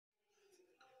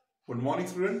Good morning,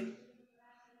 student.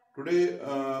 Today,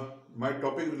 my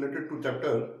topic related to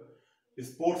chapter is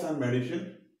sports and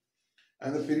medicine.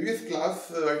 And the previous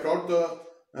class, I taught the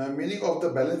meaning of the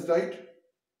balanced diet,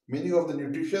 meaning of the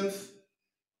nutritions,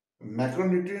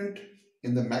 macronutrient.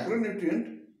 In the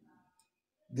macronutrient,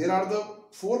 there are the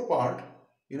four parts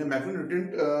in a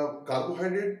macronutrient: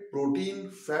 carbohydrate, protein,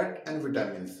 fat, and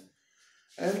vitamins.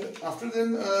 And after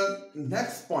then,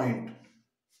 next point,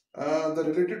 the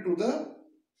related to the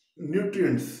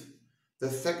nutrients. The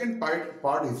second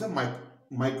part is the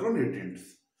micronutrients.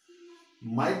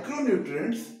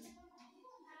 Micronutrients,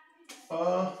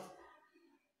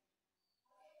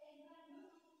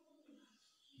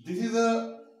 this is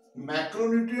a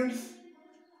macronutrients.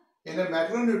 In a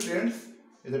macronutrients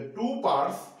is the two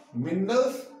parts: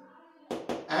 minerals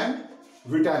and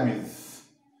vitamins.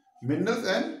 Minerals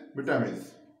and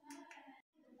vitamins.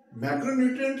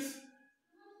 Macronutrients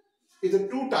is the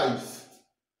two types: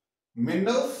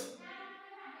 minerals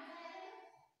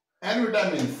and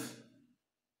vitamins.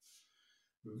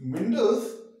 Minerals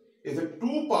is the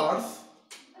two parts: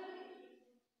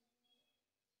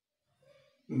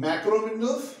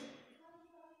 macrominerals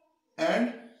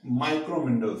and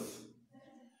microminerals.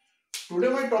 Today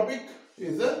my topic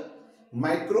is the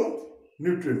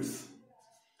micronutrients.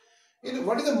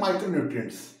 What is the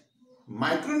micronutrients?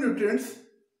 Micronutrients,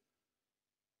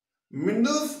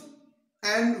 minerals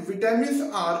and vitamins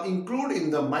are included in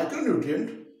the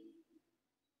micronutrient.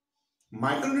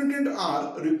 Micronutrients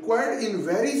are required in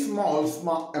very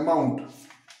small amount.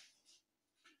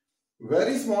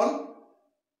 Very small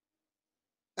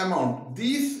amount.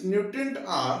 These nutrients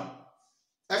are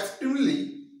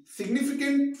extremely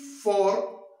significant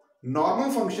for normal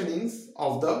functionings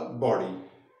of the body.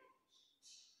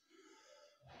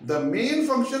 The main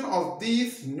function of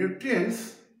these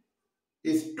nutrients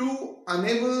is to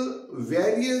enable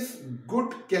various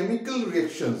good chemical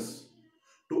reactions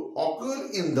to occur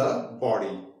in the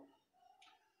body.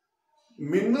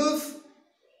 Minerals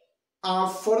are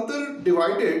further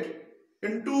divided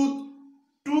into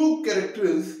two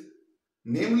characters,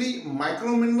 namely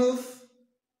microminerals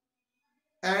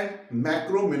and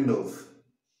macrominerals.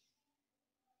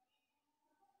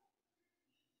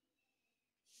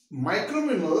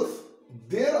 Microminerals,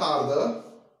 there are the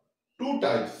two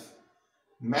types: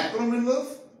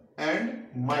 macrominerals and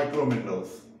microminerals.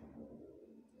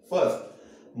 First,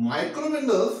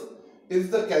 microminerals is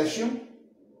the calcium,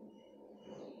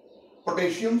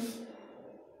 potassium,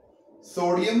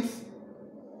 sodium,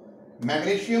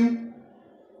 magnesium,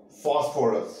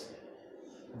 phosphorus.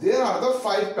 There are the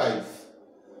five types.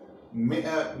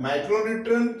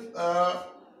 Micronutrient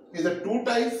is the two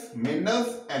types: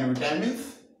 minerals and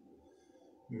vitamins.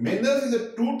 Minerals is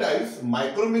the two types: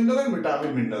 micromineral and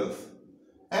vitamin minerals.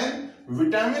 And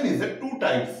vitamin is the two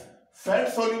types: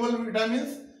 fat soluble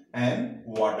vitamins and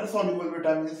water soluble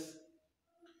vitamins.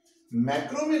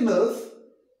 Macrominerals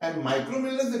and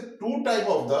microminerals is two types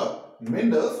of the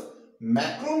minerals.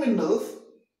 Macrominerals: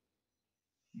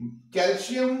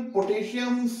 calcium,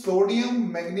 potassium, sodium,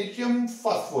 magnesium,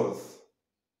 phosphorus.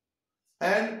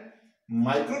 And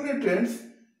micronutrients: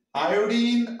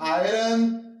 iodine,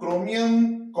 iron,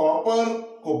 chromium, copper,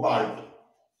 cobalt.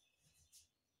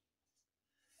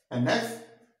 And next,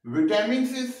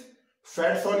 vitamins is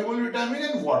fat soluble vitamin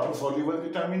and water soluble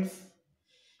vitamins.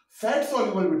 Fat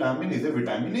soluble vitamin is a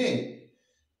vitamin A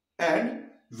and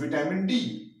vitamin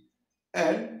D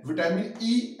and vitamin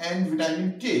E and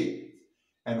vitamin K.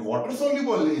 And water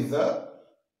soluble is the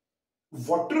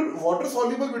water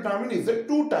soluble vitamin is the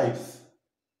two types.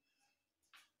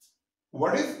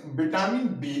 What is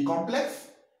vitamin B complex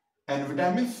and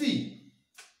vitamin C?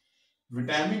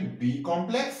 Vitamin B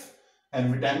complex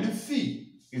and vitamin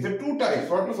C is the two types,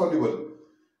 water soluble.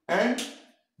 And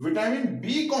vitamin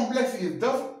B complex is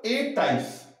the 8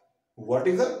 types. What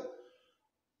is the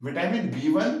vitamin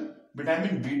B1,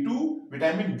 vitamin B2,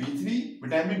 vitamin B3,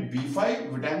 vitamin B5,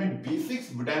 vitamin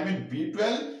B6, vitamin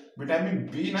B12, vitamin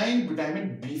B9,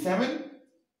 vitamin B7.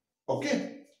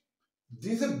 Okay.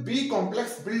 These are B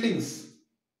complex buildings.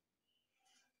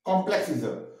 Complex is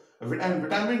a, and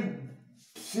vitamin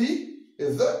C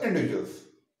is the individuals.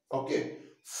 Okay.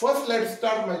 First, let's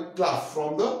start my class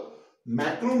from the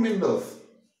macrominerals.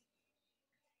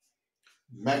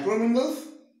 Macrominerals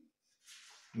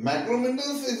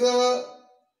is a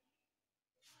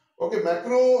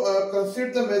macro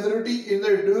constitutes the majority in the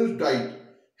individual's diet.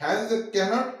 Hence, it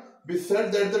cannot be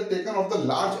said that the taken of the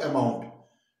large amount.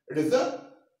 It is the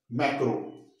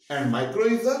macro, and micro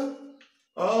is the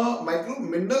micro.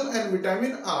 Mineral and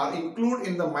vitamin are included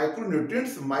in the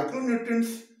micronutrients.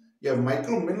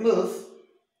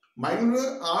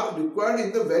 Microminerals are required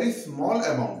in the very small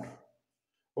amount.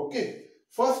 Okay,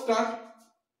 first start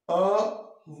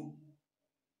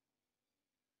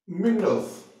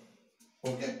minerals.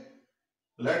 Okay,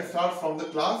 let's start from the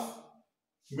class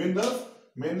minerals.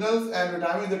 Minerals and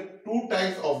vitamins, the two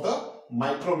types of the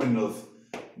micro minerals.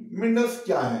 Minerals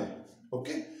क्या है?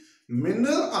 Okay,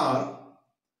 minerals are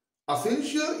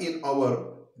essential in our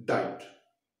diet.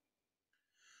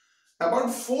 About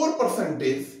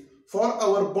 4% for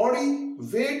our body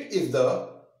weight is the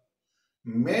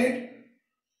made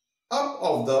up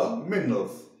of the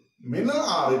minerals.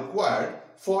 Minerals are required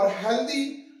for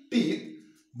healthy teeth,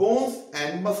 bones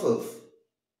and muscles.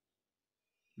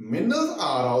 Minerals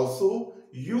are also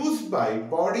used by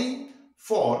body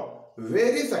for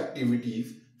various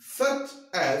activities such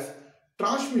as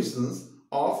transmissions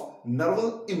of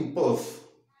nerve impulse,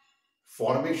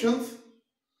 formations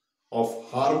of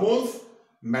hormones,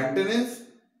 maintenance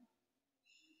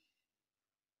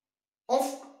of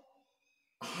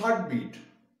heartbeat,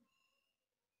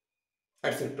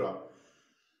 etc.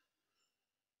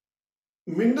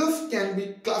 Minerals can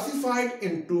be classified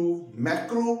into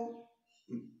macro,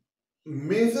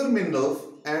 major minerals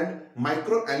and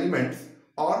micro elements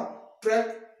or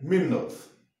trace minerals.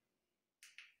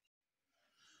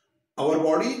 Our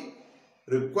body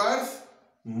requires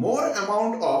more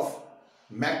amount of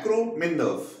macro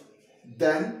minerals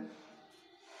than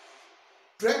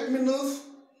trace minerals.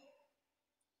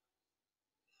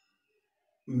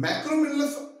 Macro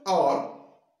minerals are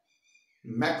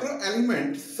macro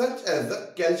elements such as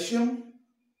the calcium,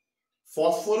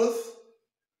 phosphorus,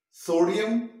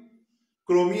 sodium,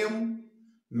 chromium,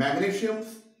 magnesium,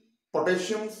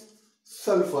 potassium,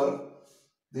 sulfur.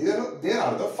 There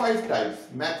are the 5 types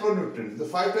macronutrients. The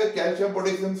 5 types: calcium,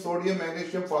 potassium, sodium,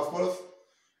 magnesium, phosphorus,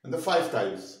 and the 5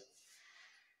 types.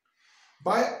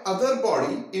 By other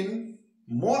body in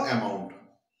more amount.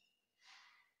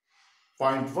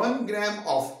 0.1 gram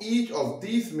of each of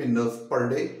these minerals per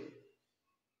day.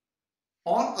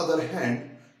 On other hand,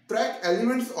 trace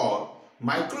elements are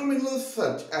microminerals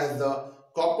such as the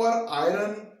copper,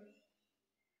 iron,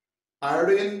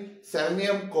 iodine,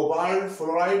 selenium, cobalt,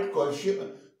 fluoride,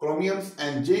 calcium, chromium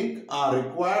and zinc are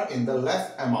required in the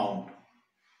less amount.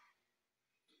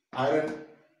 Iron,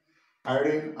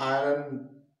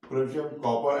 calcium,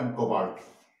 copper and cobalt.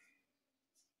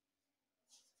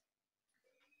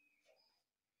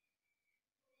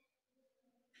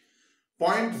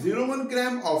 Point 0.01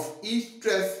 gram of each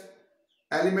trace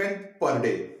element per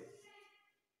day.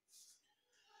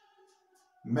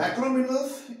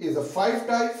 Macrominerals is a 5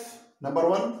 types. Number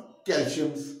 1,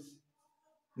 calcium.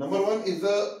 Number 1 is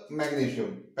the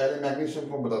magnesium. पहले magnesium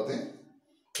को बताते हैं.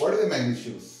 What is the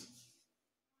magnesium?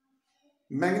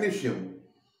 Magnesium.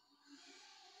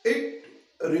 It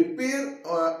repair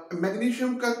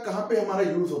magnesium का कहाँ पे हमारा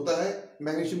use होता है?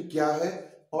 Magnesium क्या है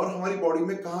और हमारी बॉडी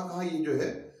में कहाँ ये जो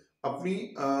है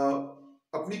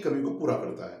अपनी कमी को पूरा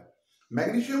करता है.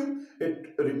 Magnesium,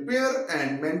 it repair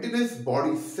and maintenance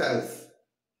body cells.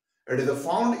 It is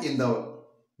found in the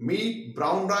meat,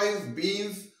 brown rice,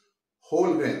 beans,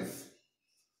 whole grains.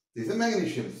 These are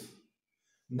magnesium.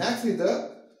 Next is the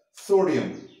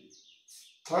sodium.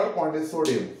 Third point is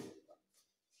sodium.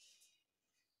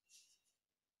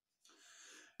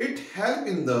 It helps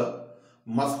in the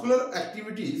muscular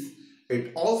activities.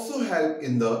 It also helps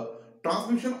in the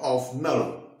transmission of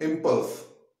nerve impulse.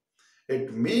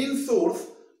 Its main source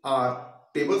are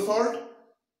table salt,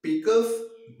 pickles,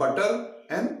 butter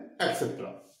and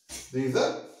etc. These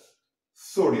are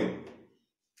sodium.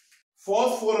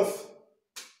 Phosphorus.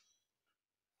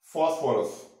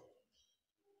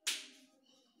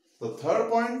 The third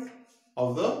point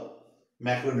of the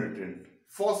macronutrient.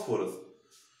 Phosphorus.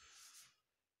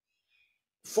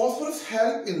 Phosphorus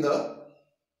helps in the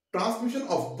transmission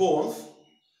of bones.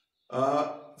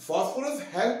 Phosphorus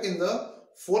helps in the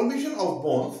formation of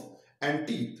bones and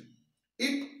teeth.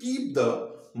 It keeps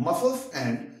the muscles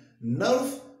and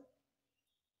nerves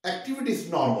activities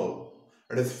normal.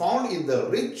 It is found in the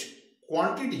rich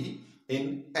quantity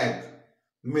in egg,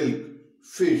 milk,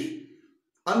 fish,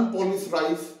 unpolished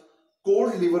rice,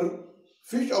 cold liver,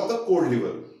 fish of the cold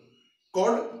liver,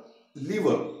 cod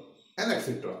liver and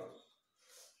etc.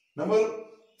 Number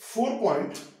 4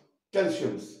 point,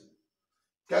 calcium.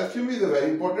 Calcium is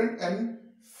very important and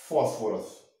phosphorus.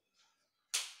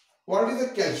 What is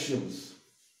the calcium?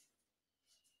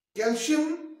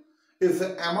 Calcium is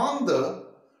among the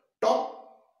top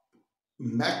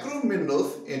macro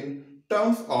minerals in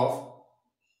terms of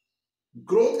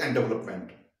growth and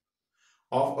development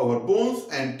of our bones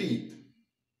and teeth.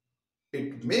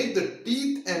 It makes the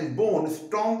teeth and bones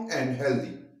strong and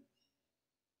healthy.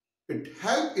 It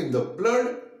helps in the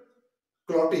blood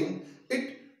clotting.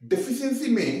 It deficiency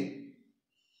may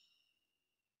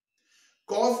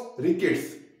cause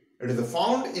rickets. It is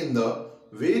found in the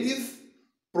various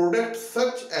products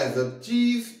such as the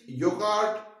cheese,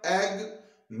 yogurt, egg,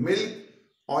 milk,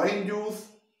 orange juice,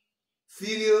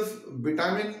 cereals,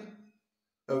 vitamin,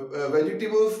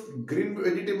 vegetables, green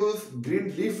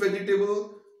leaf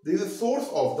vegetable. This is a source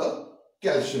of the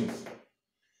calcium.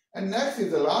 And next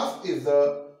is the last is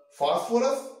the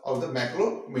phosphorus of the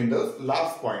macro minerals.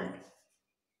 Last point.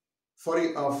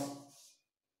 Sorry,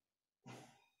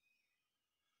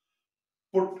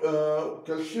 put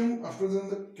calcium after then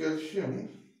the calcium.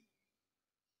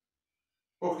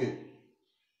 Okay.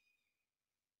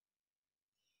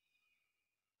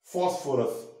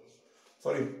 Phosphorus.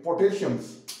 Sorry,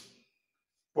 potassiums.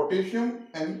 Potassium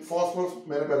and phosphorus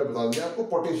मैंने पहले बता दिया आपको.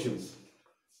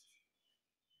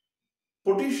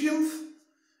 Potassiums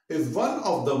is one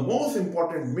of the most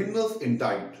important minerals in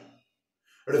diet.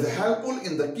 It is helpful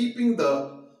in the keeping the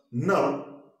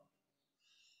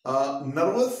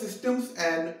nervous systems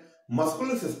and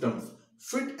muscular systems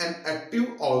fit and active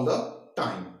all the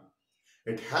time.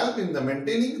 It helps in the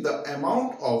maintaining the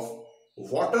amount of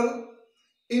water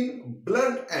in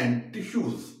blood and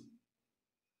tissues.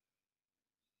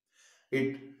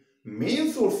 Its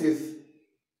main sources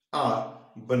are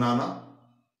banana,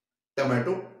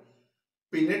 tomato,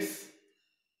 peanuts,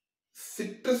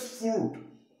 citrus fruit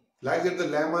like the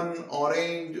lemon,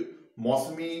 orange,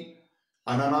 mosmi,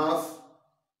 ananas,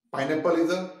 pineapple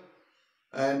is a,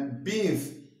 and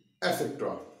beans,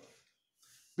 etc.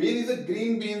 Bean is a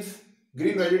green beans,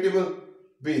 green vegetable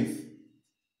beans.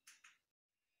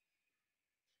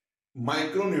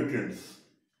 Micronutrients.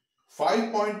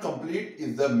 5-point complete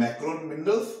is the macro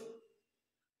minerals: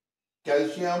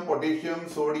 calcium, potassium,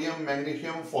 sodium,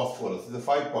 magnesium, phosphorus. The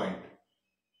 5 point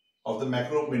of the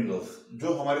macro minerals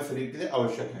जो हमारे शरीर के लिए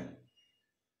आवश्यक हैं.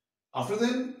 After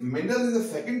then, minerals is the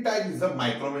second type is the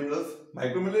micro minerals.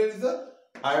 Micro minerals is the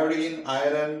iodine,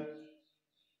 iron,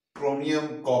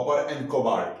 chromium, copper, and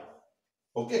cobalt.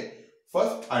 Okay.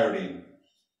 First, iodine.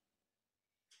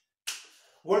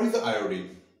 What is the iodine?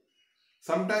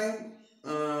 Sometime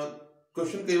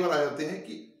question कई बार आ जाते हैं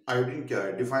कि आयोडीन क्या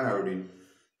है, define iodine.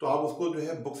 तो आप उसको जो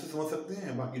है बुक से समझ सकते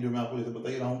हैं. बाकी जो मैं आपको जैसे बता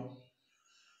ही रहा हूं,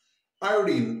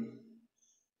 iodine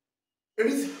it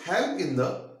is help in the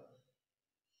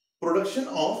production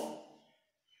of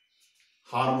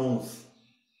hormones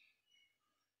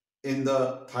in the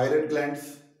thyroid glands.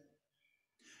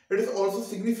 It is also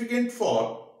significant for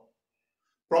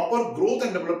proper growth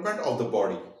and development of the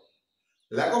body.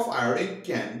 Lack of iodine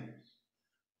can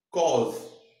cause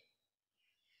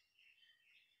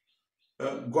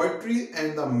goitre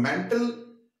and the mental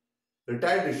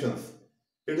retardations.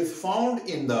 It is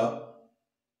found in the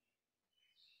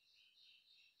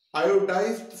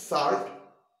iodized salt,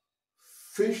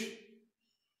 fish,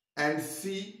 and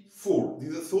seafood. This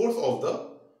is the source of the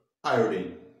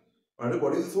iodine. And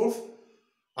what is the source?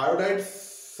 Iodized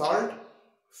salt,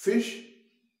 fish,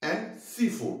 and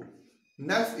seafood.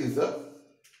 Next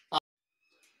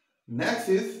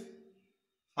is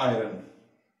iron.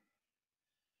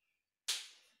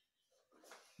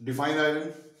 Define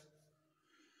iron.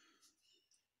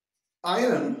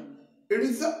 Iron, it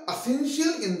is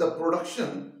essential in the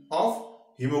production of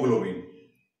hemoglobin.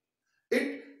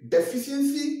 Its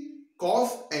deficiency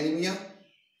causes anemia.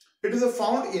 It is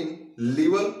found in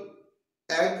liver,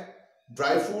 egg,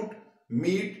 dry food,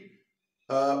 meat,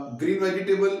 green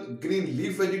vegetable, green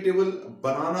leaf vegetable,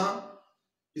 banana,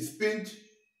 spinach,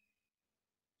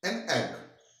 and egg.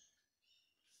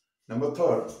 Number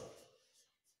third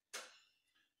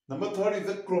is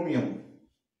the chromium.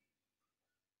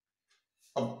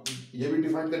 अब ये भी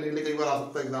define करने के लिए कई बार आ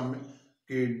सकता है exam में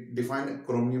कि define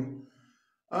chromium.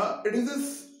 It is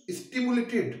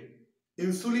stimulated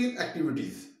insulin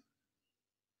activities.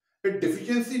 It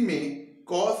deficiency में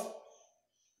cause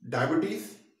diabetes.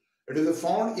 It is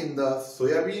found in the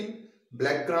soybean,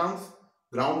 black grams,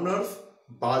 groundnuts,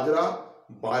 bajra,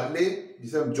 barley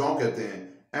जिसे हम जौ कहते हैं,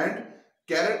 एंड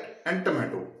कैरेट एंड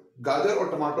टमाटो. गाजर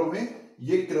और टमाटो में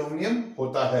ये क्रोमियम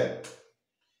होता है.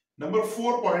 Number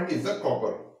 4 point is the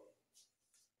copper.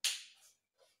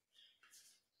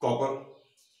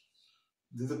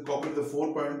 This is copper is the 4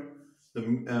 point. The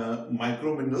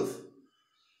micro minerals.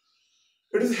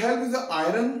 It is help with the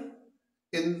iron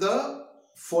in the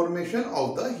formation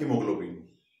of the hemoglobin.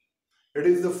 It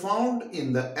is found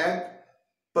in the egg,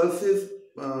 pulses,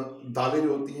 दालें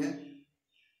जो होती हैं,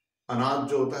 अनाज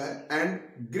जो होता है, and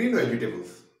green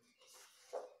vegetables.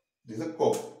 This is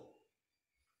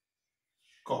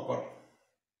copper.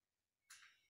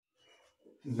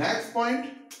 Next point,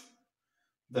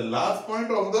 the last point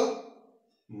of the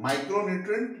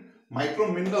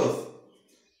microminerals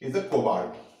is a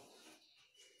cobalt.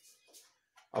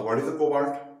 What is a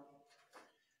cobalt?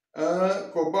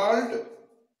 Cobalt,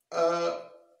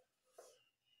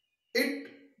 it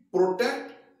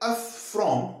protects us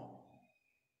from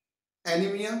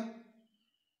anemia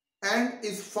and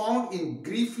is found in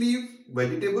grief leaf,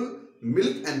 vegetable,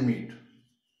 milk and meat.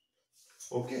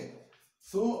 Okay,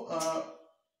 so a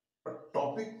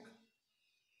topic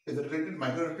is related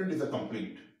micronutrient is a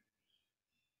complete.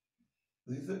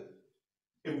 This is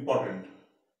important.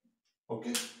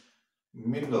 Okay,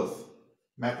 minerals,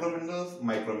 macrominerals,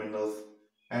 microminerals,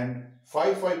 and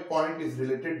 5 point is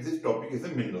related. This topic is the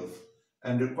minerals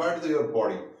and required to your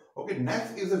body. Okay,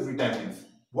 next is the vitamins.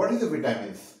 What is the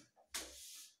vitamins?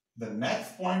 The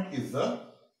next point is the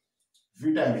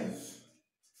vitamins,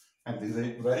 and this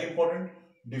is very important.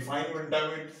 Define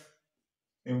vitamins,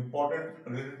 important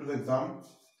related to the exam.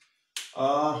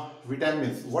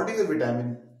 Vitamins. What is a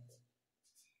vitamin?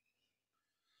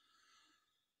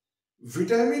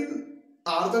 Vitamin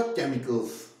are the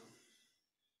chemicals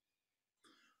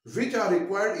which are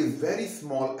required in very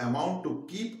small amount to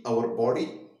keep our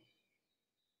body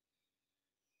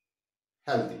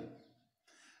healthy.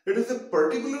 It is a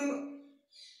particular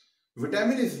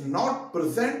vitamin is not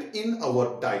present in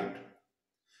our diet.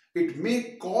 It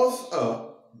may cause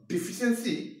a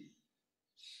deficiency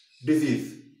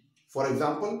disease. For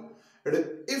example,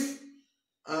 if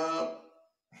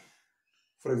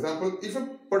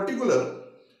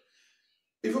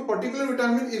a particular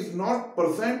vitamin is not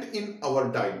present in our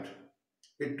diet,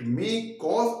 it may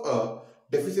cause a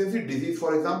deficiency disease.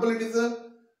 For example, it is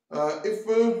if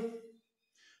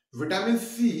vitamin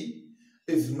C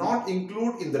is not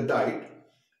included in the diet,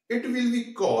 it will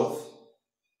be cause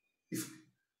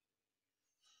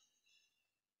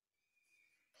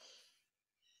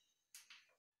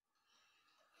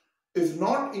is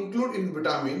not included in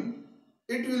vitamin,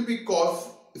 it will be cause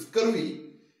scurvy.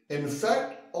 In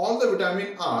fact, all the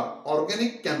vitamins are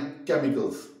organic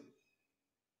chemicals.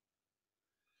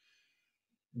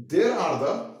 There are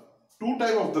the two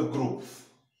type of the groups.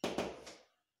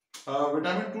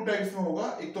 Vitamin two types में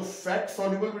होगा, एक तो fat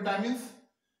soluble vitamins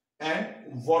and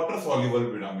water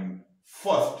soluble vitamin.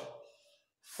 First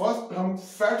हम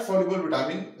fat soluble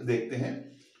vitamin देखते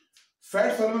हैं.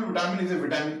 Fat soluble vitamin is a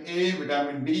vitamin A,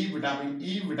 vitamin D, vitamin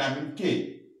E, vitamin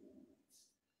K.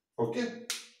 Okay.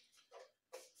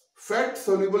 Fat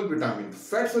soluble vitamin.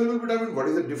 Fat soluble vitamin. What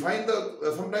is it? Define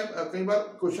the. Sometimes कई बार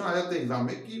question आ जाते हैं exam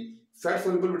में कि fat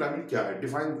soluble vitamin क्या है?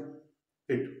 Define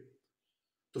it.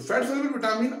 So fat soluble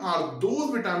vitamin are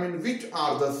those vitamins which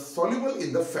are the soluble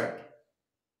in the fat.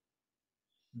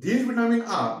 These vitamins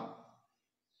are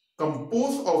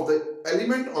composed of the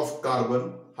element of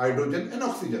carbon, hydrogen and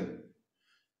oxygen.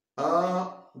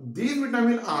 These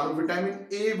vitamins are vitamin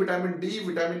A, vitamin D,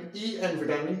 vitamin E and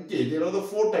vitamin K. There are the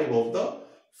four types of the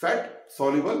fat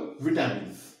soluble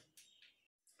vitamins.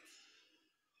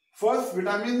 First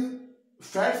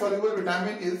fat soluble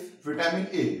vitamin is vitamin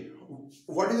A.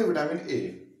 What is a vitamin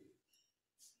A?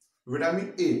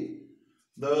 Vitamin A,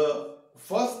 the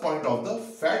first point of the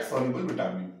fat soluble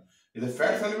vitamin. The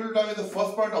fat soluble vitamin is the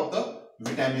first point of the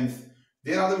vitamins.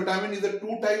 There are the vitamin is the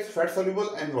two types, fat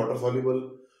soluble and water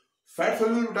soluble. Fat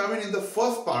soluble vitamin in the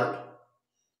first part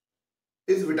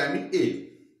is vitamin A.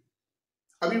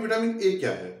 अभी vitamin A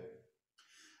क्या है?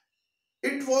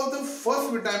 It was the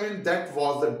first vitamin that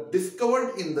was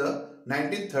discovered in the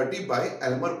 1930 by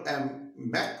Elmer M.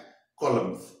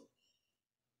 McCollums.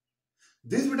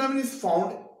 This vitamin is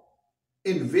found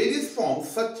in various forms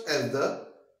such as the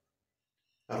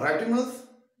retinol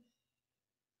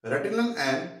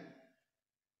and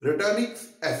retinic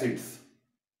acids.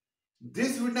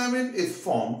 This vitamin is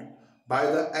formed by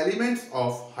the elements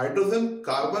of hydrogen,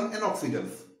 carbon and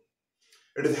oxygen.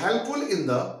 It is helpful in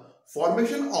the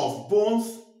formation of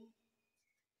bones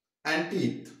and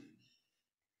teeth.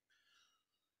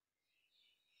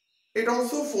 It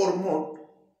also promote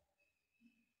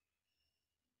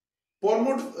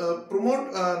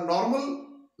normal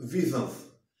visions.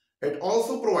 It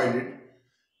also provided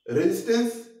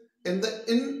resistance in the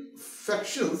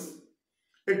infections.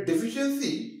 Its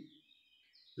deficiency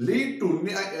lead to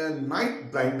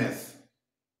night blindness,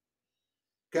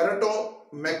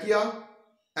 keratomakia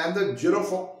and the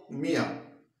gerophomia.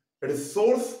 It is a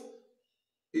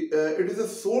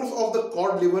source of the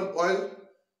cod liver oil,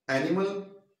 animal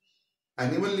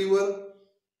liver,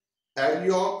 egg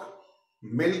yolk,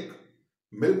 milk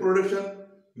production,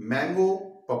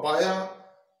 mango, papaya,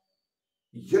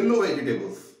 yellow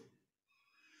vegetables.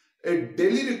 A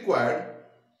daily required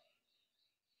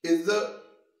is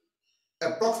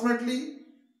approximately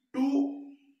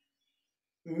 2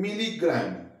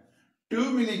 milligram.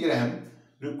 2 milligram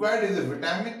required is a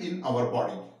vitamin in our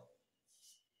body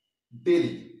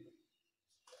daily.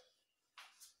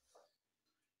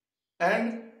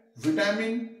 And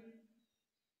vitamin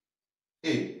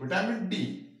A, vitamin D.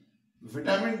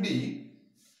 Vitamin D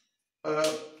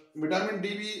vitamin D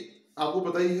भी आपको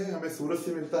पता ही है, हमें सूरज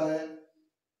से मिलता है,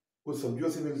 कुछ सब्जियों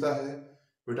से मिलता है।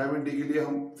 विटामिन डी के लिए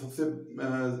हम सबसे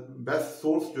बेस्ट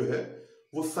सोर्स जो है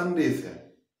वो सनरेज है।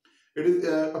 इट इज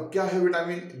अब क्या है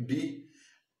vitamin D?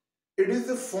 It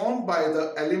is form by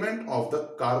the element of the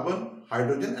carbon,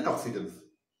 hydrogen and oxygen.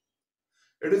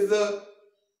 It is the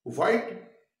white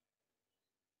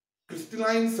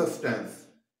crystalline substance.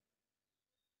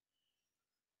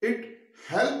 It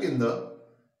helps in the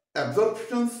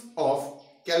absorptions of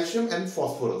calcium and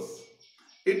phosphorus.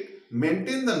 It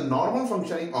maintains the normal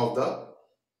functioning of the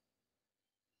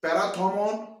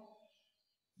parathormone,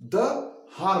 the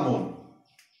hormone.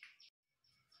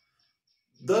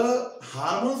 The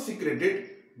hormone secreted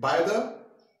by the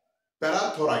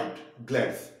parathyroid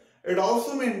glands. It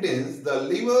also maintains the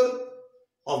level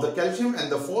of the calcium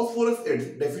and the phosphorus. Its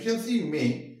deficiency may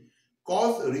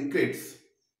cause recurrence,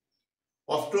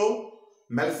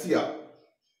 osteomalacia,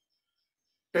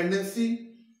 tendency,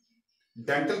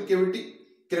 dental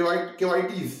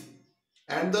cavities,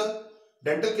 and the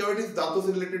dental cavities दांतों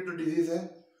से related to disease है।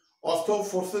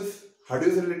 osteoporosis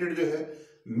हड्डियों से related जो है।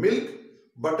 milk,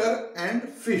 butter and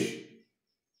fish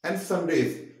and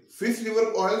sundays, fish liver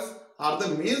oils are the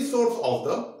main source of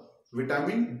the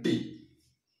vitamin D.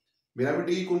 Vitamin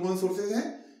D की कौन कौन सोर्सेज हैं?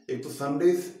 एक तो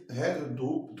सनरेज है,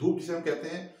 धूप जिसे हम कहते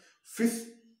हैं, फिश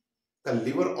का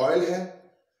लिवर ऑयल है,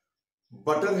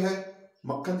 बटर है,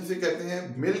 मक्खन जिसे कहते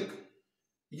हैं, मिल्क,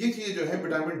 ये चीजें जो है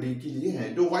विटामिन डी के लिए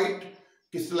हैं, जो व्हाइट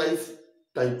क्रिस्टलाइज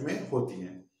टाइप में होती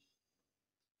हैं।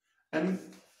 And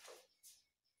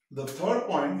the third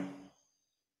point,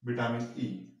 vitamin E.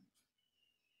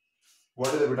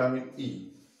 What is the vitamin E?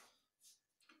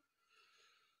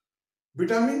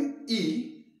 Vitamin E,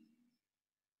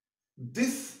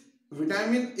 this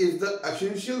vitamin is the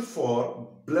essential for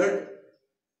blood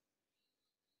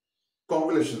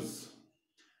coagulations.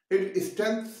 It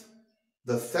strengthens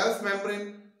the cell's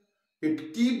membrane. It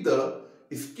keeps the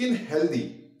skin healthy.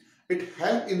 It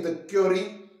helps in the curing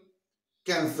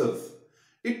cancers.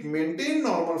 It maintains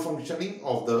normal functioning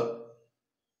of the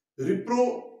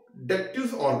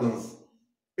reproductive organs.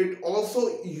 It also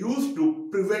used to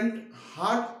prevent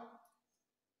heart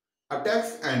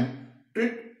attacks and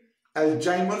treat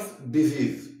Alzheimer's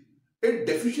disease. Its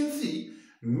deficiency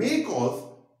may cause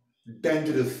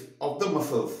dangerous of the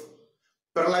muscles,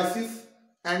 paralysis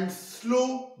and slow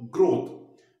growth.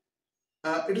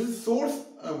 It is a source,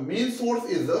 main source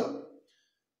is the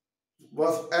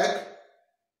egg,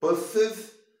 pulses,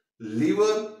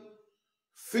 liver,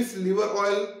 fish liver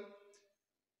oil,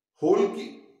 whole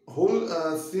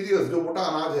cereals जो मोटा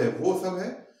अनाज है वो सब है,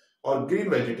 और green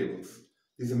vegetables.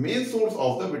 This is the main source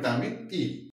of the vitamin E.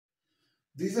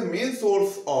 This is the main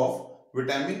source of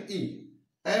vitamin E.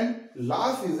 And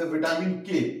last is the vitamin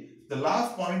K, the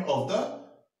last point of the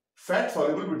fat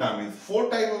soluble vitamins. 4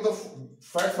 types of the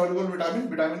fat soluble vitamins: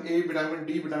 vitamin A, vitamin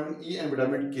D, vitamin E and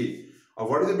vitamin K. और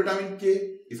what is the vitamin K?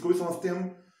 इसको भी समझते हैं हम।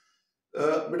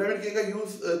 Vitamin K का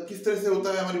use किस तरह से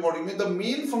होता है हमारी बॉडी में? The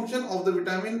main function of the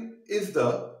vitamin is the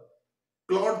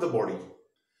clot the body.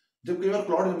 जब कई बार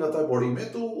क्लॉट जम जाता है बॉडी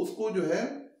में, तो उसको जो है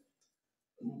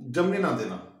जमने ना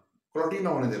देना, क्लॉटिंग ना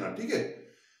होने देना, ठीक है।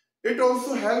 It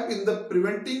also help in the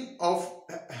preventing of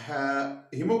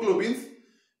haemoglobin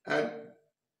and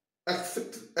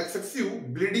excessive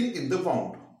bleeding in the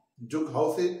wound, जो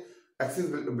घाव से एक्सेस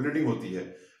ब्लीडिंग होती है।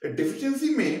 डेफिशिएंसी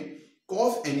में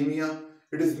cause anaemia.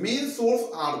 It is main source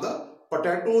are the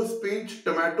potato, spinach,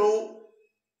 tomato,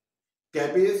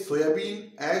 cabbage, soybean,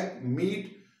 egg,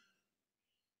 meet,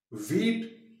 wheat,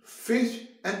 fish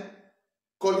and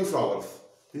cauliflowers.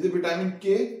 These are vitamin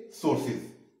K sources.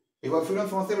 एक बार फिर हम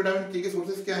समझते हैं विटामिन K के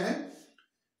सोर्सेज क्या हैं।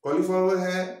 कॉलीफ्लावर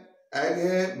है, एग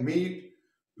है, meet,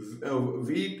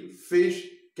 wheat, fish,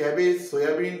 cabbage,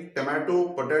 soybean, tomato,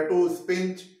 potato,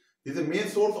 spinach. These are main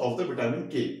source of the vitamin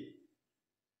K.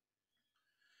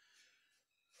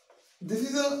 This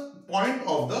is a point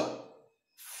of the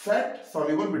fat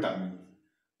soluble vitamin.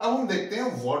 अब हम देखते हैं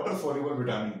वाटर soluble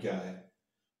विटामिन क्या है।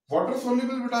 वाटर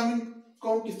सोल्यूबल विटामिन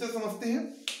को हम किस तरह समझते हैं?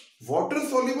 Water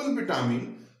soluble vitamin,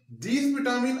 these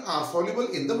vitamin are soluble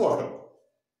in the water.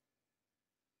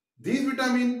 These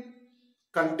vitamin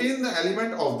contain the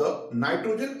element of the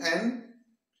nitrogen and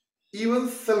even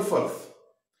sulfurs.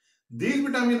 These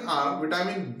vitamins are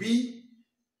vitamin B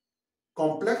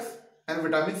complex and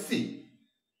vitamin C.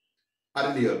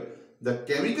 Earlier, the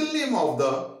chemical name of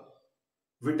the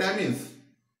vitamins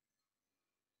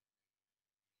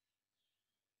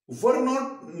were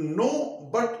not known,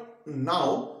 but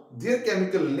now their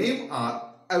chemical name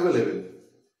are available.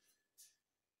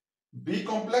 B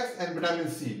complex and vitamin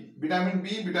C, vitamin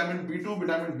B, vitamin B2,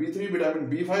 vitamin B3, vitamin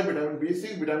B5, vitamin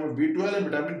B6, vitamin B12 and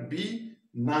vitamin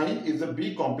B9 is the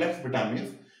B complex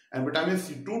vitamins, and vitamin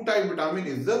C2 type vitamin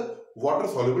is the water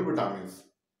soluble vitamins.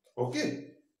 Okay,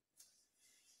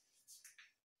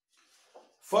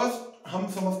 first हम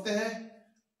समझते हैं,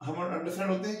 हम understand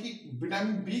होते हैं कि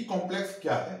vitamin B complex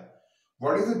क्या है.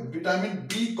 What is vitamin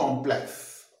B complex?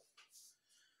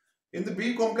 In the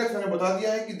B complex मैंने बता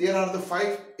दिया है कि there are the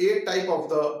 8 type of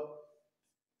the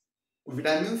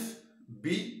vitamin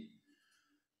B.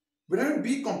 Vitamin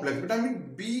B complex, vitamin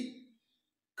B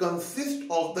consist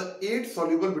of the 8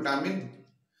 soluble vitamins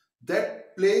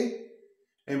that play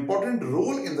important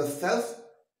role in the cell's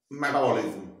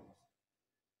metabolism.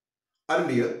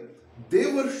 Earlier, they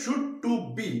were should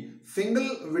to be single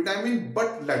vitamin,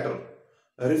 but later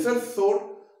research showed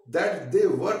that they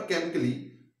were chemically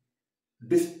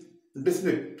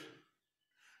distinct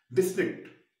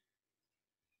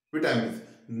vitamins.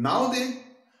 Now they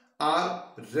are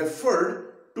referred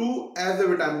to as the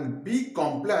vitamin B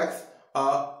complex. A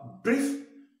brief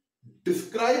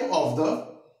describe of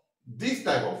these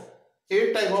type of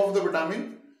 8 type of the vitamin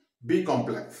B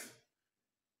complex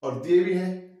और दिए भी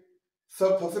हैं.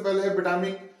 सबसे पहले है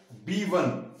vitamin B1.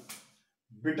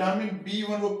 Vitamin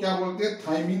B1 को क्या बोलते हैं?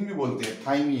 थायमीन भी बोलते हैं.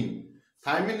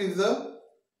 Thymine is the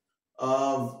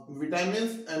vitamin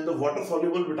and the water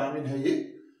soluble vitamin है ये.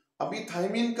 अभी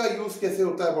थायमीन का यूज कैसे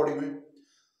होता है बॉडी में?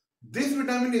 This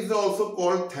vitamin is also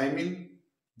called thymine.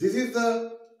 This is the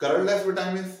colorless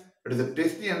vitamins. It is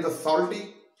tasty and the salty.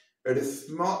 It is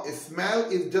smell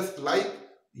is just like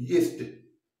yeast.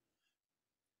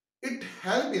 It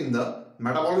help in the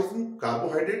metabolism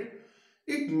carbohydrate.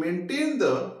 It maintain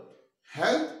the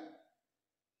health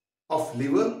of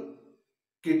liver,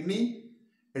 kidney,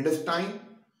 intestine,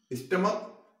 stomach,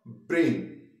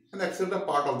 brain and etc.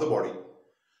 part of the body.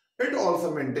 It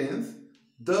also maintains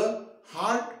the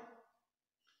heart,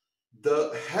 the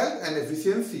health and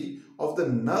efficiency of the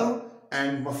nerve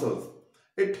and muscles.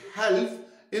 It helps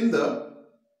in the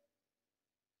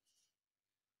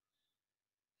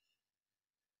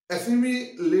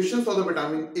assimilation of the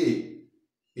vitamin A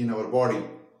in our body.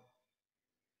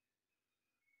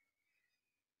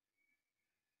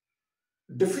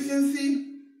 Deficiency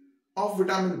of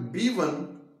vitamin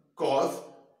B1 cause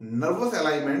nervous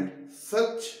alignment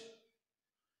such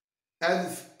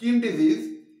as skin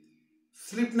disease,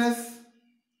 sleepiness,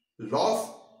 loss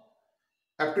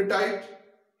appetite,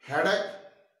 headache,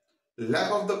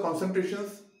 lack of the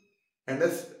concentrations, and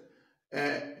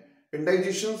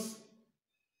indigestions,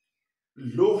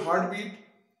 low heartbeat,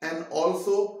 and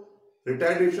also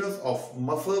retardations of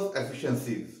muscle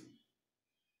efficiencies.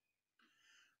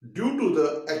 Due to the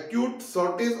acute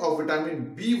shortage of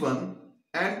vitamin B1,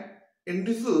 an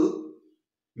individual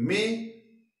may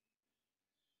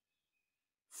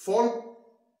fall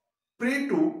prey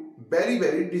to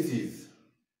beriberi disease.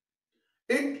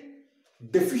 It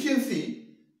deficiency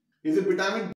is a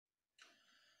vitamin.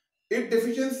 It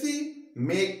deficiency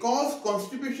may cause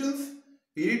constipations,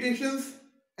 irritations,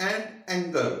 and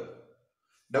anger.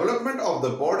 Development of the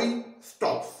body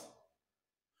stops.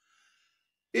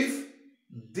 If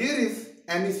there is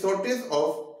any shortage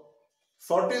of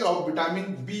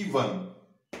vitamin B1,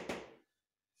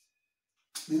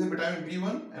 this is vitamin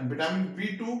B1 and vitamin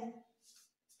B2.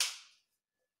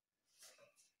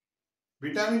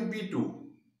 Vitamin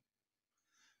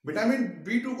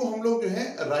B2 को हम लोग जो है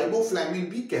riboflavin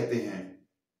भी कहते हैं.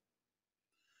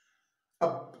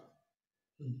 अब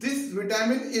this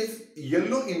vitamin is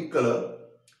yellow in colour.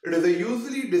 It is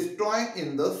usually destroyed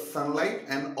in the sunlight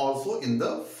and also in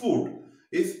the food.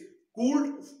 Is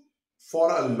cooled for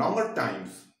a longer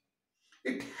times.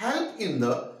 It helps in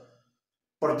the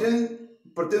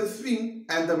preserving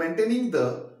and the maintaining the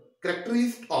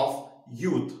characteristics of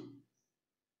youth,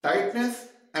 tightness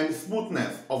and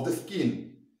smoothness of the skin,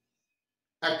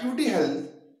 activity health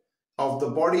of the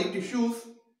body tissues,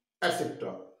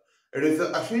 etc. It is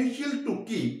essential to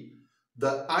keep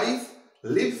the eyes,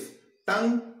 lips,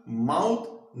 tongue, mouth,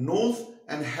 nose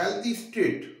and healthy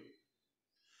state.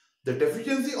 The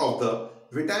deficiency of the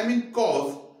vitamin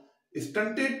cause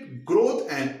stunted growth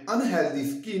and unhealthy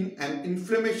skin and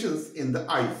inflammations in the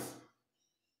eyes.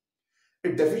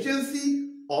 Its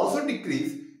deficiency also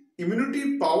decreases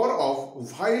immunity power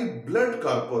of white blood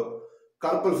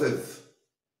corpuscles.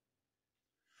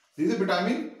 This is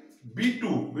vitamin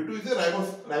B2. B2 is a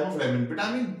riboflavin.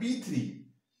 Vitamin B3.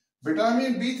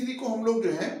 Vitamin B3 को हम लोग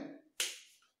जो है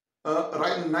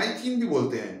नाइथीन भी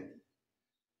बोलते हैं।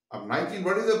 अब नाइथीन,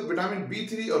 what is the vitamin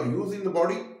B3 और use in the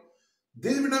body?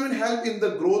 This vitamin help in the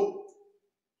growth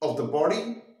of the body,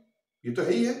 ये तो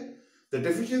है ही है। The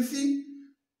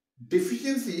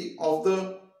deficiency of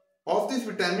this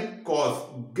vitamin cause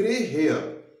grey hair.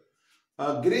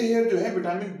 Grey hair जो है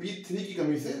विटामिन B3 की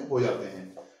कमी से हो जाते हैं।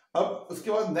 अब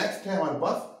उसके बाद नेक्स्ट है हमारे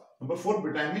पास number 4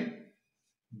 vitamin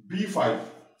B5।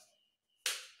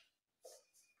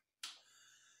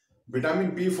 Vitamin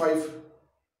B5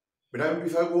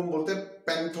 को हम बोलते हैं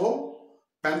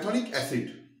पैंथोनिक acid.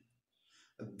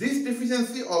 This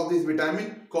deficiency of this vitamin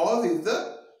causes the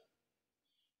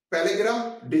pellagra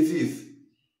disease.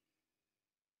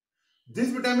 This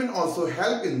vitamin also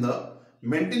help in the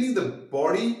maintaining the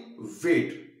body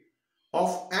weight of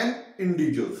an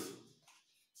individual.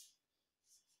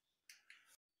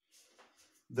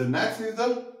 The next is the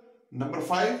number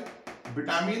 5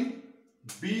 vitamin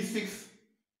B6।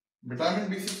 Vitamin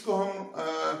B6 को हम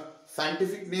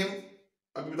scientific name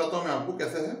अभी बताता हूं मैं आपको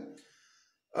कैसे है।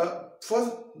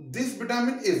 First, this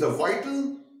vitamin is vital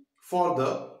for the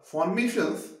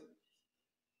formations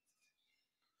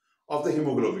of the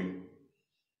hemoglobin.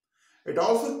 It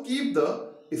also keep the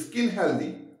skin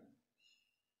healthy.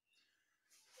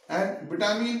 And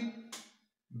vitamin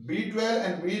B12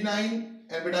 and B9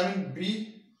 and vitamin B7.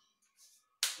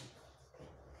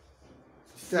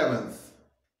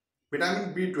 Vitamin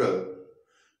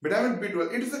B12,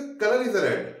 its color is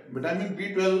red. Vitamin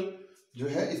B12 जो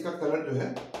है इसका colour जो है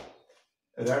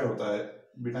red होता है,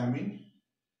 vitamin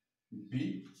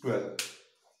B12।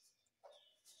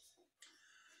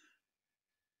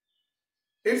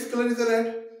 Its color is red.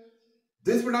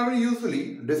 This vitamin usually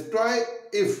destroy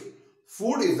if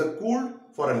food is cooled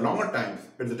for a longer time.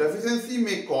 Its deficiency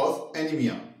may cause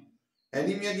anemia.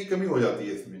 Anaemia की कमी हो जाती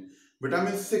है इसमें।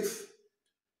 Vitamin 6,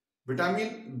 vitamin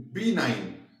B9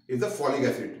 is a folic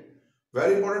acid,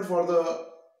 very important for the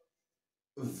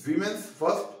women's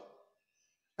first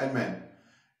and men.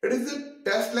 It is a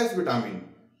tasteless vitamin.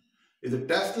 It is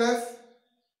tasteless,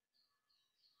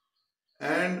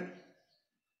 and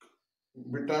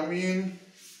vitamin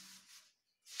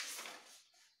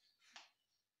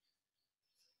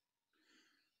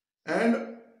and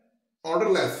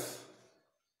odorless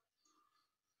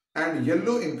and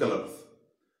yellow in colors.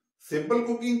 Simple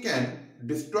cooking can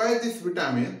destroy this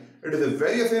vitamin. It is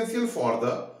very essential for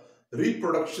the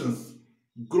reproduction,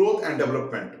 growth and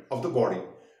development of the body.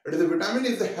 It is a vitamin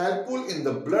is helpful in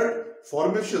the blood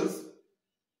formations.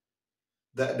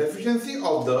 The deficiency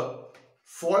of the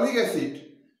folic acid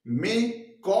may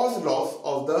cause loss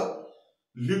of the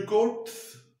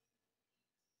leukocytes.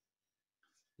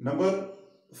 Number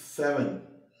 7,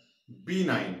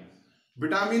 B9.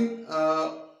 Vitamin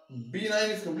B9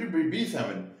 is complete.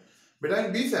 B7.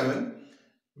 Vitamin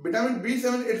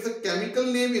B7, its chemical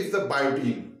name is the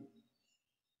biotin.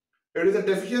 It is a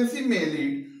deficiency may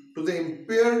lead to the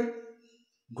impaired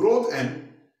growth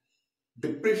and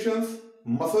depressions,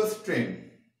 muscle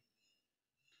strain.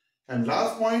 And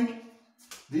last point,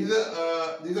 these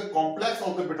are complex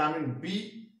of the vitamin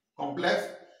B complex,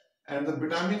 and the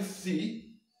vitamin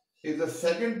C is the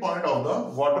second point of the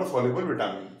water soluble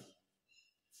vitamin.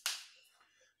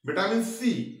 Vitamin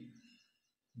C.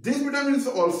 This vitamin is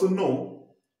also known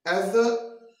as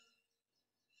the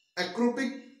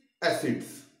ascorbic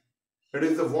acids. It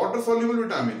is a water soluble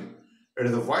vitamin. It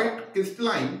is a white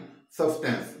crystalline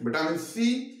substance. Vitamin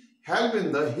C help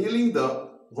in the healing the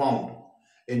wound,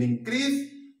 in increase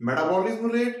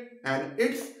metabolism rate, and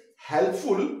it is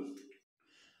helpful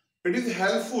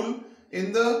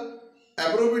in the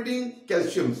absorbing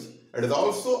calciums. It is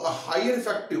also a higher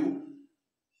effective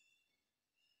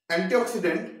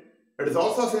antioxidant. It is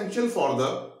also essential for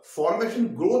the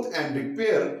formation, growth and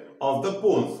repair of the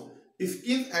bones,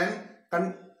 skin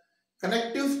and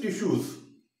connective tissues.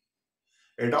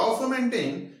 It also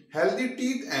maintains healthy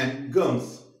teeth and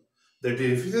gums. The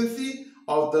deficiency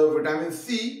of the vitamin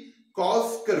C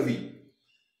causes scurvy.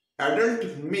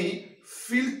 Adults may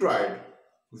feel tired,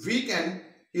 weak and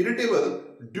irritable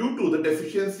due to the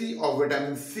deficiency of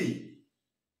vitamin C.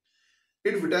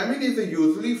 Its vitamin is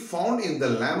usually found in the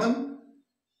lemon,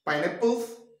 pineapples,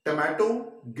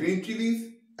 tomato, green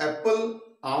chilies, apple,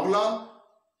 amla,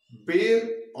 pear,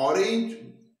 orange,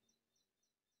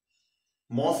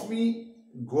 mosmi,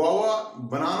 guava,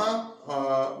 banana.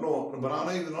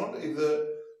 Banana is not. Is a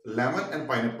lemon and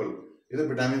pineapple. Is a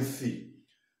vitamin C.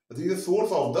 This is the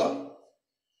source of the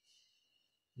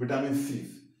vitamin C.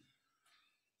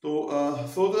 So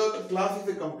the class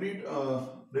is a complete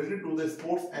related to the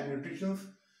sports and nutrition.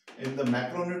 In the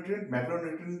macronutrient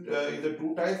is the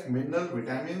two types: mineral,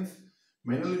 vitamins.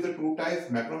 Mineral is a two types: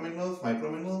 macrominerals,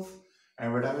 microminerals,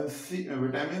 and vitamin C.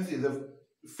 Vitamins is a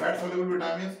fat soluble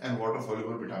vitamins and water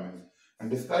soluble vitamins. And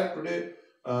describe today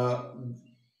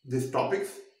this topics.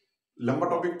 लंबा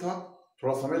topic था,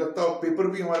 थोड़ा समय लगता है और paper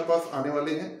भी हमारे पास आने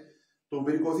वाले हैं, तो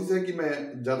मेरी कोशिश है कि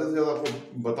मैं ज्यादा से ज्यादा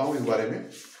आपको बताऊं इस बारे में.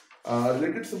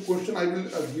 Related some question I will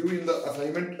give you in the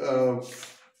assignment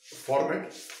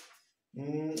format.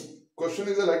 Question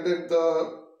is like that: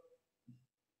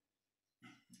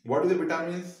 what is the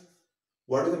vitamins,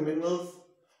 what is the minerals,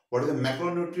 what is the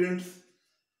macronutrients,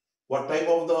 what type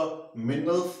of the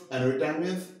minerals and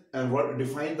vitamins, and what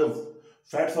define the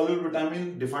fat soluble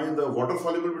vitamin, define the water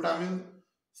soluble vitamin.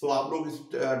 So आप लोग इस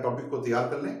topic को तैयार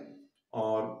कर लें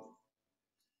और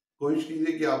कोशिश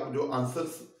कीजिए कि आप जो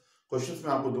आंसर्स क्वेश्चंस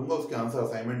मैं आपको दूंगा उसके आंसर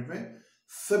असाइनमेंट में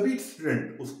सभी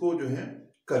स्टूडेंट उसको जो है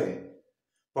करें,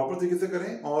 प्रॉपर तरीके से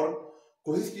करें और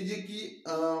कोशिश कीजिए कि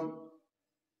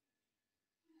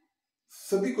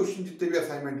सभी क्वेश्चन जितने भी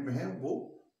असाइनमेंट में हैं वो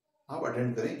आप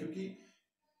अटेंड करें, क्योंकि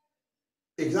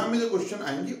एग्जाम में जो क्वेश्चन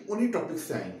आएंगे उन्हीं टॉपिक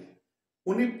से आएंगे,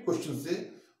 उन्हीं क्वेश्चन से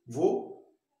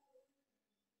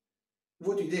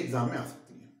वो चीजें एग्जाम में आ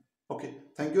सकती हैं. Okay,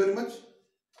 thank you very much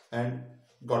and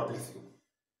God bless you.